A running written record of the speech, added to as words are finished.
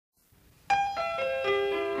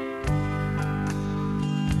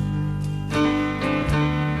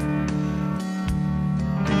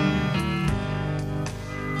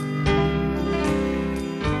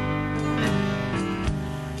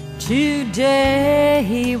Today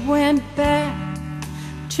he went back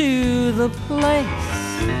to the place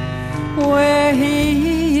where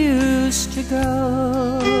he used to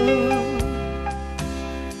go.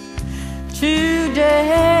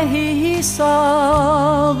 Today he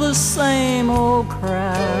saw the same old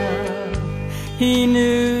crowd he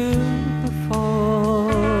knew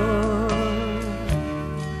before.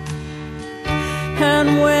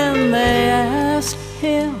 And when they asked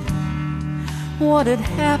him what had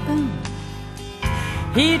happened,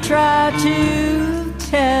 he tried to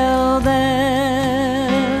tell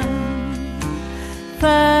them.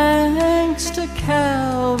 Thanks to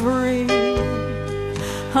Calvary,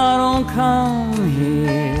 I don't come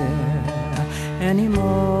here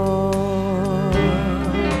anymore.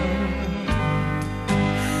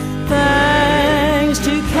 Thanks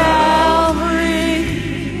to Calvary,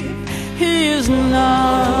 he is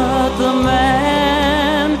not the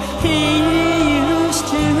man he used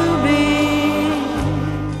to be.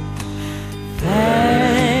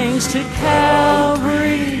 Thanks to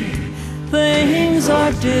Calvary, things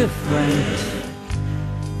are different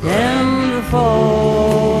than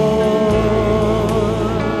before.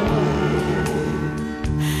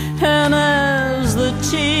 And as the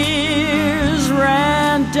tears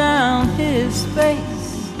ran down his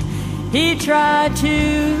face, he tried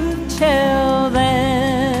to tell them.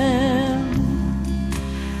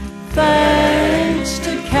 Thanks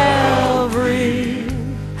to Calvary,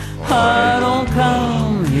 I don't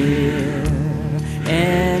come here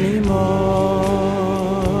anymore.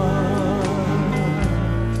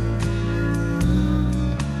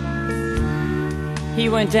 He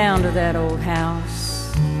went down to that old house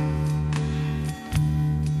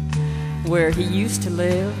where he used to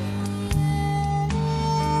live.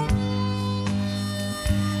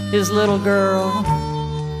 His little girl,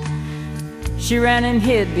 she ran and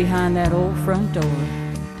hid behind that old front door,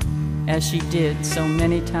 as she did so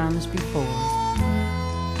many times before.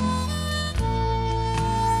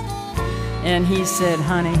 And he said,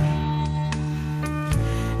 "Honey,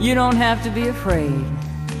 you don't have to be afraid.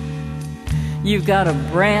 You've got a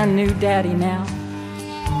brand new daddy now.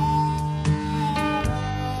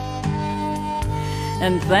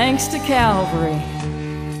 And thanks to Calvary,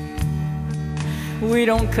 we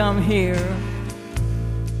don't come here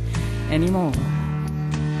anymore."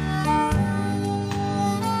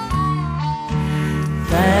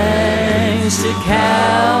 Thanks to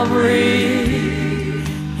Calvary,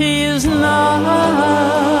 he is not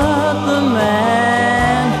the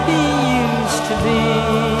man he used to be.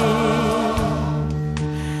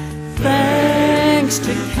 Thanks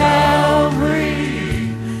to Calvary,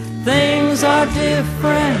 things are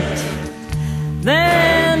different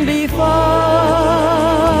than before.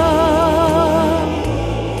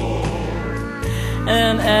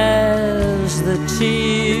 And as the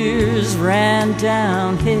tears ran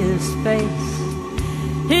down his face,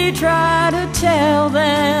 he tried to tell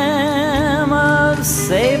them of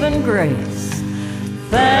saving grace.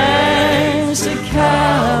 Thanks to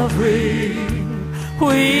Calvary,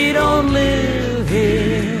 we don't live